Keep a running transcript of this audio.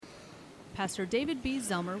Pastor David B.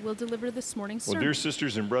 Zelmer will deliver this morning's sermon. Well, dear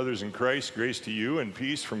sisters and brothers in Christ, grace to you and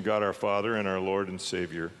peace from God our Father and our Lord and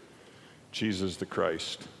Savior, Jesus the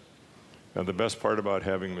Christ. Now, the best part about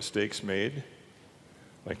having mistakes made,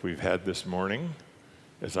 like we've had this morning,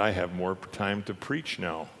 is I have more time to preach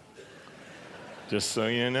now. Just so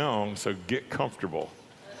you know, so get comfortable.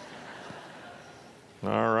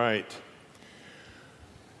 All right.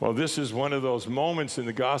 Well, this is one of those moments in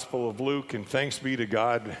the Gospel of Luke, and thanks be to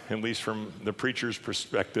God, at least from the preacher's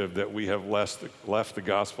perspective, that we have left the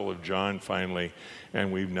Gospel of John finally,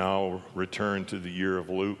 and we've now returned to the year of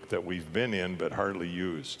Luke that we've been in but hardly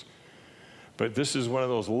used. But this is one of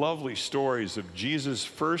those lovely stories of Jesus'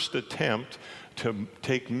 first attempt to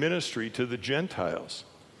take ministry to the Gentiles.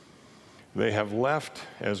 They have left,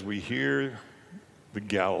 as we hear, the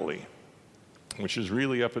Galilee, which is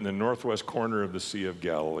really up in the northwest corner of the Sea of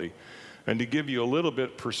Galilee. And to give you a little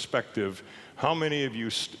bit perspective, how many of you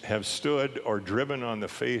have stood or driven on the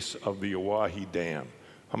face of the Oahe Dam?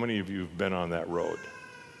 How many of you have been on that road?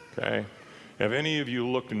 Okay. Have any of you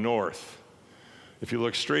looked north? If you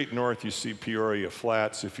look straight north, you see Peoria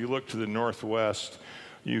Flats. If you look to the northwest,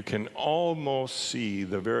 you can almost see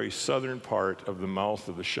the very southern part of the mouth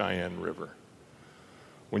of the Cheyenne River.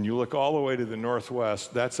 When you look all the way to the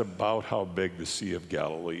northwest, that's about how big the Sea of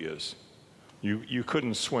Galilee is. You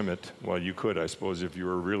couldn't swim it. Well, you could, I suppose, if you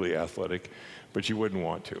were really athletic, but you wouldn't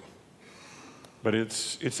want to. But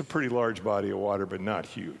it's a pretty large body of water, but not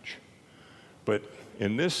huge. But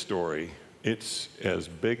in this story, it's as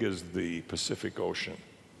big as the Pacific Ocean,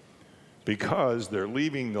 because they're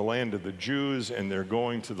leaving the land of the Jews and they're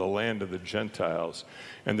going to the land of the Gentiles,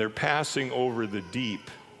 and they're passing over the deep,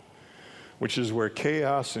 which is where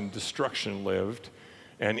chaos and destruction lived.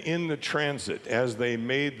 And in the transit, as they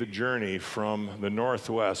made the journey from the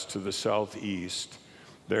northwest to the southeast,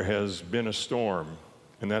 there has been a storm.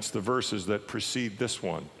 And that's the verses that precede this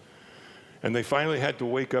one. And they finally had to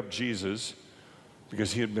wake up Jesus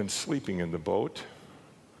because he had been sleeping in the boat,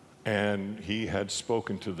 and he had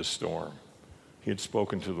spoken to the storm. He had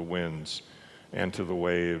spoken to the winds and to the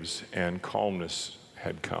waves, and calmness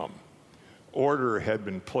had come. Order had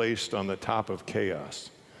been placed on the top of chaos.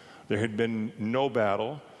 There had been no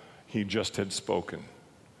battle. He just had spoken.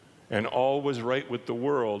 And all was right with the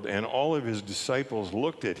world, and all of his disciples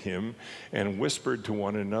looked at him and whispered to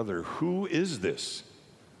one another, "Who is this?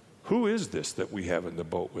 Who is this that we have in the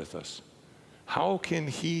boat with us? How can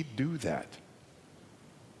he do that?"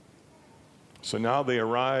 So now they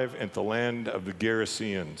arrive at the land of the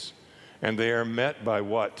Gerasenes, and they are met by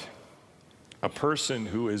what? A person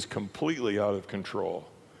who is completely out of control.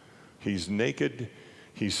 He's naked,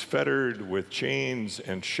 he's fettered with chains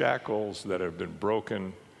and shackles that have been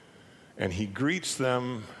broken, and he greets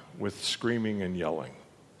them with screaming and yelling.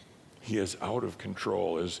 He is out of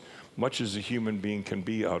control, as much as a human being can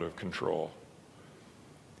be out of control.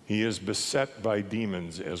 He is beset by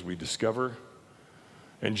demons, as we discover,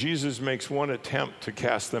 and Jesus makes one attempt to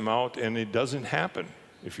cast them out, and it doesn't happen.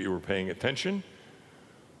 If you were paying attention,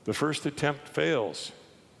 the first attempt fails.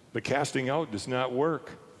 The casting out does not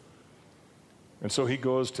work. And so he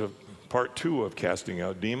goes to part 2 of casting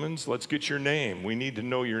out demons. Let's get your name. We need to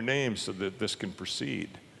know your name so that this can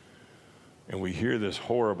proceed. And we hear this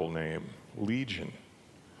horrible name, Legion.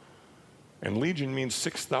 And Legion means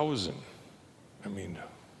 6,000. I mean,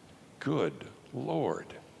 good Lord.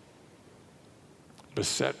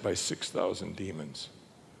 Beset by 6,000 demons.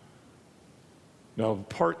 Now, the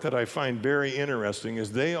part that I find very interesting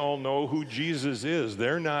is they all know who Jesus is.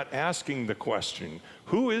 They're not asking the question,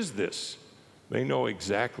 who is this? They know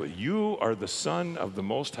exactly. You are the Son of the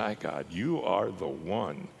Most High God. You are the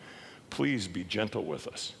one. Please be gentle with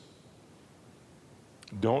us.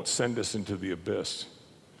 Don't send us into the abyss.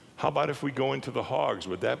 How about if we go into the hogs?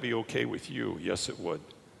 Would that be okay with you? Yes, it would.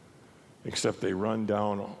 Except they run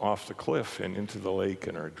down off the cliff and into the lake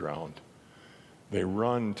and are drowned. They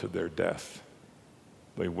run to their death.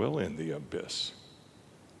 They will in the abyss.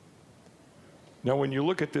 Now, when you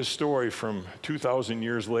look at this story from 2,000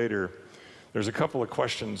 years later, there's a couple of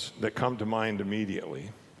questions that come to mind immediately.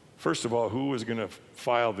 First of all, who is going to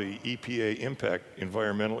file the EPA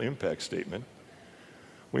environmental impact statement?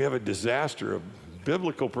 We have a disaster of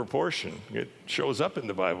biblical proportion. It shows up in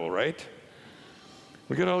the Bible, right?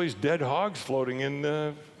 We got all these dead hogs floating in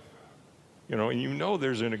the,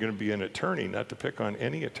 there's going to be an attorney, not to pick on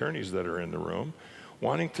any attorneys that are in the room,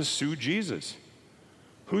 wanting to sue Jesus.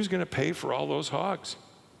 Who's going to pay for all those hogs?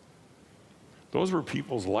 Those were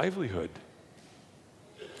people's livelihood.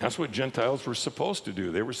 That's what Gentiles were supposed to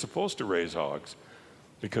do. They were supposed to raise hogs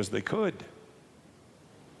because they could.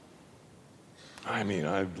 I mean,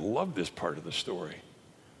 I love this part of the story.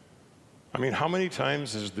 I mean, how many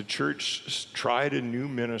times has the church tried a new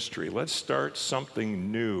ministry? Let's start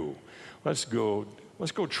something new. Let's go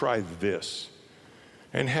try this,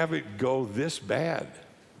 and have it go this bad.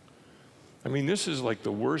 I mean, this is like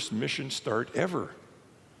the worst mission start ever.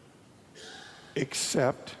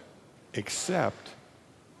 Except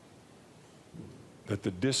that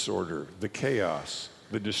the disorder, the chaos,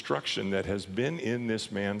 the destruction that has been in this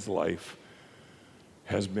man's life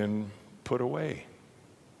has been put away.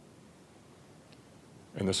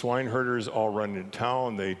 And the swineherders all run into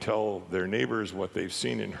town. They tell their neighbors what they've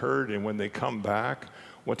seen and heard, and when they come back,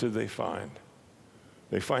 what do they find?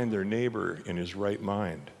 They find their neighbor in his right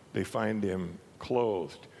mind. They find him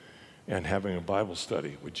clothed and having a Bible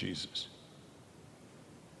study with Jesus.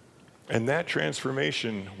 And that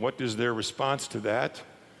transformation, what is their response to that?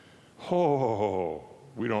 Oh,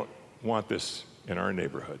 we don't want this in our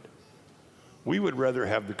neighborhood. We would rather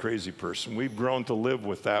have the crazy person. We've grown to live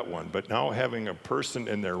with that one. But now having a person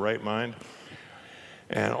in their right mind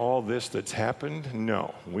and all this that's happened,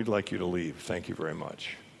 no, we'd like you to leave. Thank you very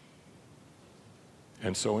much.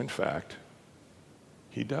 And so, in fact,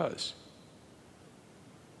 he does.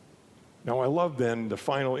 Now, I love then the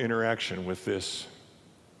final interaction with this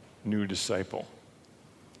new disciple.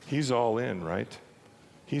 He's all in, right?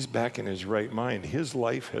 He's back in his right mind. His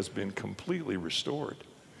life has been completely restored.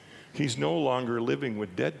 He's no longer living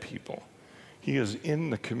with dead people. He is in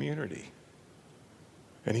the community.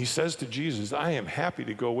 And he says to Jesus, I am happy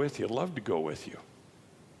to go with you, love to go with you.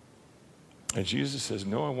 And Jesus says,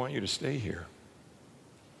 no, I want you to stay here.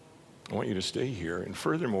 I want you to stay here. And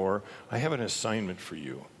furthermore, I have an assignment for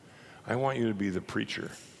you. I want you to be the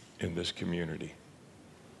preacher in this community.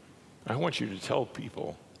 I want you to tell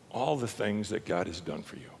people all the things that God has done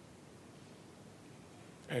for you.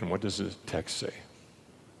 And what does the text say?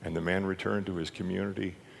 And the man returned to his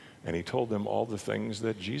community, and he told them all the things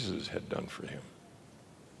that Jesus had done for him.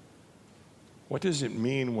 What does it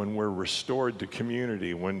mean when we're restored to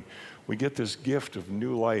community, when we get this gift of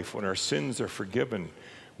new life, when our sins are forgiven,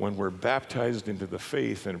 when we're baptized into the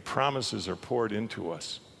faith and promises are poured into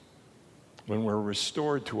us, when we're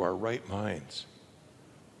restored to our right minds?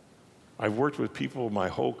 I've worked with people my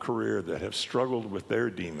whole career that have struggled with their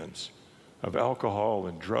demons of alcohol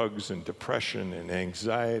and drugs and depression and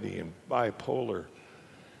anxiety and bipolar,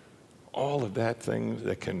 all of that things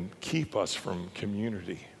that can keep us from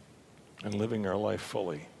community and living our life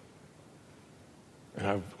fully. And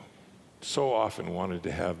I've so often wanted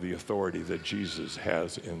to have the authority that Jesus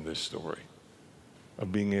has in this story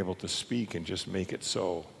of being able to speak and just make it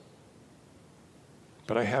so.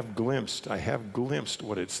 But I have glimpsed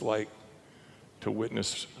what it's like to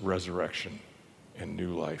witness resurrection and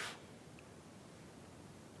new life.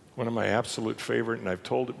 One of my absolute favorite, and I've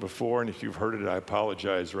told it before, and if you've heard it, I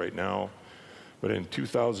apologize right now, but in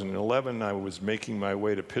 2011, I was making my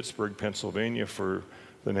way to Pittsburgh, Pennsylvania for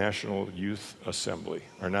the National Youth Assembly,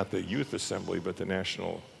 or not the Youth Assembly, but the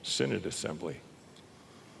National Synod Assembly.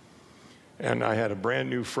 And I had a brand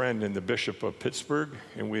new friend in the Bishop of Pittsburgh,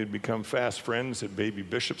 and we had become fast friends at Baby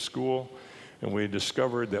Bishop School, and we had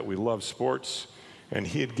discovered that we loved sports, and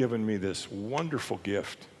he had given me this wonderful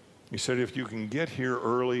gift. He said, if you can get here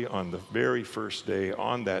early on the very first day,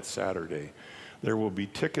 on that Saturday, there will be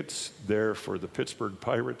tickets there for the Pittsburgh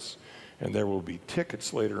Pirates, and there will be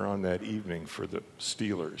tickets later on that evening for the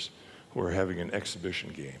Steelers, who are having an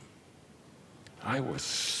exhibition game. I was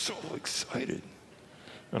so excited.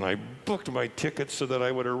 And I booked my tickets so that I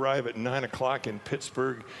would arrive at 9 o'clock in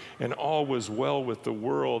Pittsburgh, and all was well with the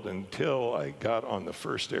world until I got on the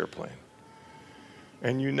first airplane.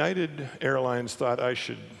 And United Airlines thought I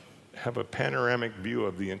should have a panoramic view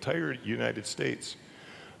of the entire United States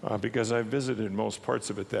because I visited most parts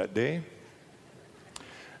of it that day,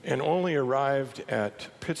 and only arrived at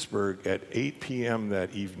Pittsburgh at 8 p.m.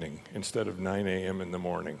 that evening instead of 9 a.m. in the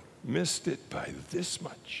morning. Missed it by this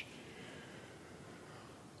much.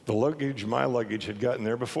 My luggage had gotten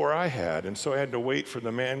there before I had, and so I had to wait for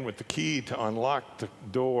the man with the key to unlock the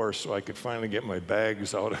door so I could finally get my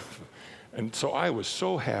bags out of. And so I was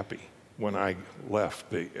so happy when I left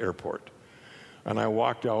the airport. And I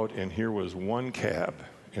walked out, and here was one cab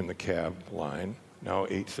in the cab line, now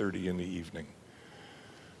 8:30 in the evening.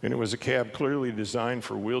 And it was a cab clearly designed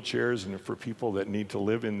for wheelchairs and for people that need to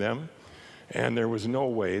live in them. And there was no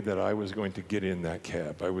way that I was going to get in that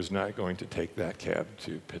cab. I was not going to take that cab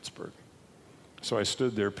to Pittsburgh. So I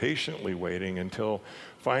stood there patiently waiting until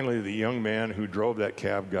finally the young man who drove that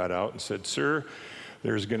cab got out and said, "Sir,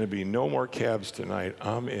 there's going to be no more cabs tonight.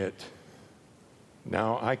 I'm it."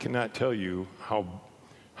 Now, I cannot tell you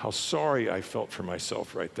how sorry I felt for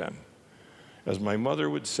myself right then. As my mother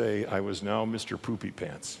would say, I was now Mr. Poopy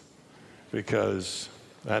Pants. because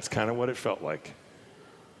that's kind of what it felt like.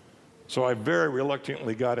 So I very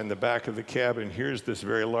reluctantly got in the back of the cab, and here's this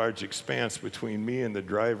very large expanse between me and the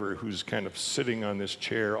driver, who's kind of sitting on this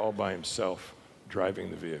chair all by himself,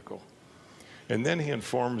 driving the vehicle. And then he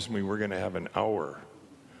informs me we're going to have an hour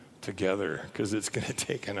together because it's going to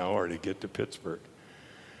take an hour to get to Pittsburgh.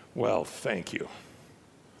 Well, thank you.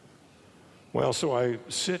 Well, so I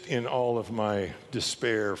sit in all of my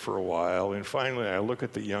despair for a while, and finally I look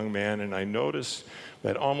at the young man and I notice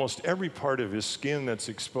that almost every part of his skin that's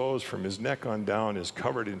exposed from his neck on down is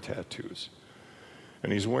covered in tattoos.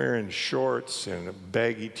 And he's wearing shorts and a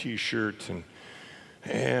baggy t-shirt,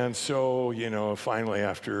 and so, finally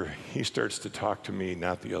after he starts to talk to me,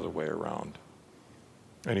 not the other way around.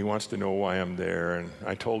 And he wants to know why I'm there, and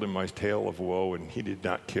I told him my tale of woe, and he did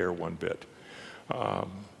not care one bit.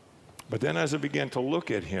 But then as I began to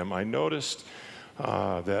look at him, I noticed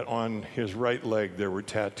that on his right leg there were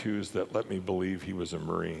tattoos that let me believe he was a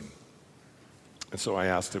Marine. And so I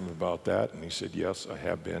asked him about that, and he said, yes, I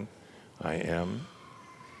have been. I am.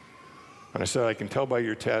 And I said, I can tell by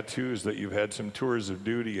your tattoos that you've had some tours of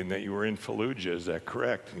duty and that you were in Fallujah. Is that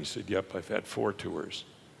correct? And he said, yep, I've had 4 tours.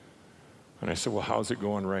 And I said, well, how's it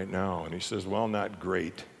going right now? And he says, well, not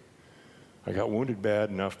great. I got wounded bad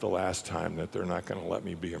enough the last time that they're not going to let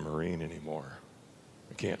me be a Marine anymore.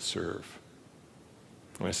 I can't serve.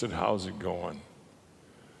 And I said, how's it going?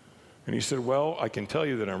 And he said, well, I can tell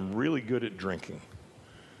you that I'm really good at drinking.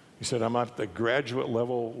 He said, I'm at the graduate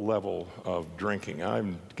level of drinking.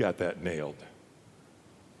 I've got that nailed.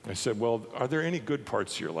 I said, well, are there any good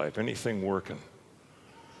parts of your life? Anything working?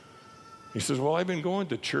 He says, well, I've been going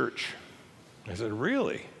to church. I said,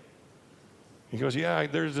 really? He goes, yeah,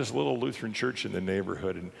 there's this little Lutheran church in the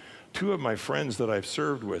neighborhood, and 2 of my friends that I've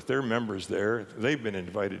served with, they're members there. They've been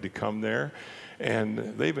invited to come there, and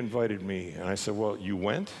they've invited me. And I said, well, you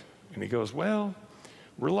went? And he goes, well,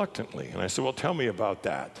 reluctantly. And I said, well, tell me about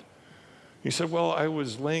that. He said, well, I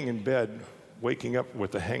was laying in bed, waking up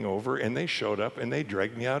with a hangover, and they showed up, and they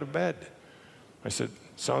dragged me out of bed. I said,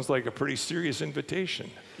 sounds like a pretty serious invitation.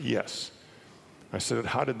 Yes. I said,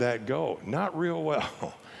 how did that go? Not real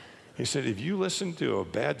well. He said, have you listened to a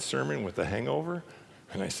bad sermon with a hangover?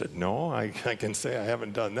 And I said, no, I can say I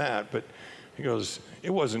haven't done that. But he goes, it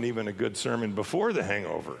wasn't even a good sermon before the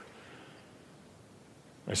hangover.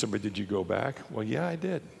 I said, but did you go back? Well, yeah, I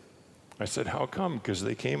did. I said, how come? Because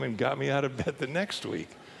they came and got me out of bed the next week.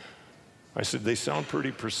 I said, they sound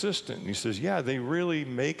pretty persistent. And he says, yeah, they really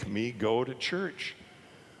make me go to church.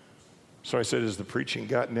 So I said, has the preaching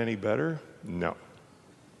gotten any better? No,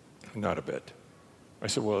 not a bit. I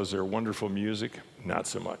said, well, is there wonderful music? Not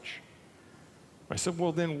so much. I said,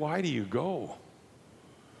 well, then why do you go?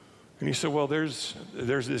 And he said, well, there's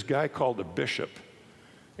this guy called a bishop,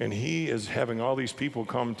 and he is having all these people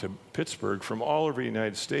come to Pittsburgh from all over the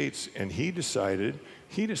United States, and he decided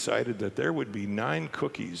that there would be 9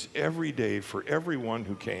 cookies every day for everyone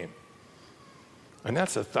who came. And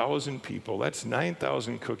that's 1,000 people. That's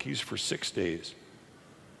 9,000 cookies for 6 days.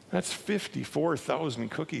 That's 54,000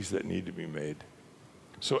 cookies that need to be made.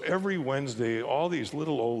 So every Wednesday, all these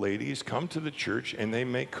little old ladies come to the church and they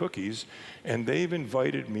make cookies, and they've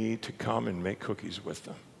invited me to come and make cookies with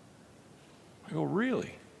them. I go,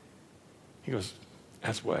 really? He goes,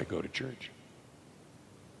 that's why I go to church.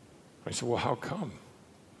 I said, well, how come?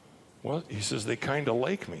 Well, he says, they kind of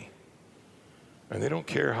like me. And they don't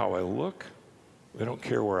care how I look. They don't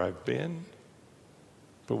care where I've been.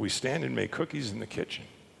 But we stand and make cookies in the kitchen.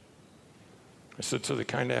 I said, so they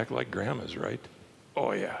kind of act like grandmas, right?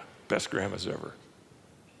 Oh, yeah, best grandmas ever.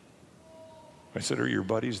 I said, are your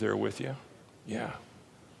buddies there with you? Yeah.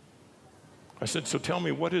 I said, so tell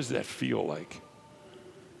me, what does that feel like?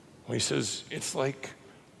 Well, he says, it's like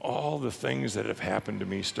all the things that have happened to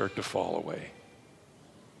me start to fall away.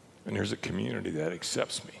 And there's a community that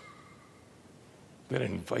accepts me, that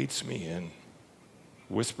invites me in,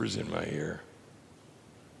 whispers in my ear.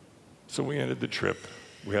 So we ended the trip.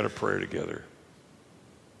 We had a prayer together.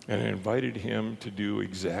 And I invited him to do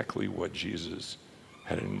exactly what Jesus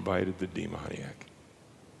had invited the demoniac,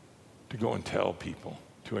 to go and tell people,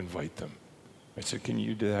 to invite them. I said, can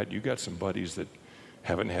you do that? You got some buddies that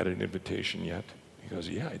haven't had an invitation yet? He goes,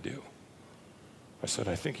 yeah, I do. I said,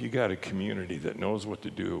 I think you got a community that knows what to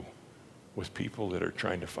do with people that are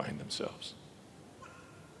trying to find themselves.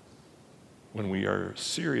 When we are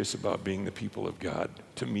serious about being the people of God,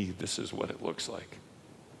 to me, this is what it looks like.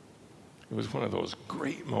 It was one of those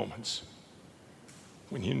great moments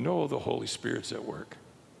when you know the Holy Spirit's at work,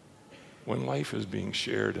 when life is being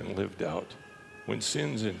shared and lived out, when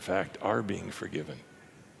sins, in fact, are being forgiven.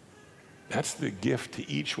 That's the gift to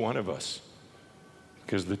each one of us,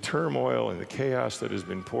 Because the turmoil and the chaos that has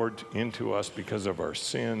been poured into us because of our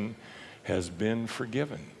sin has been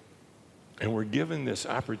forgiven. And we're given this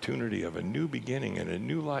opportunity of a new beginning and a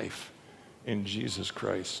new life in Jesus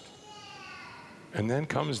Christ. And then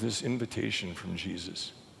comes this invitation from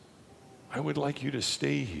Jesus. I would like you to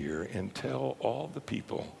stay here and tell all the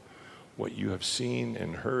people what you have seen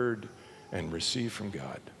and heard and received from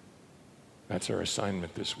God. That's our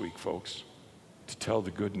assignment this week, folks, to tell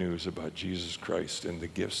the good news about Jesus Christ and the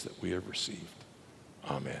gifts that we have received.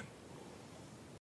 Amen.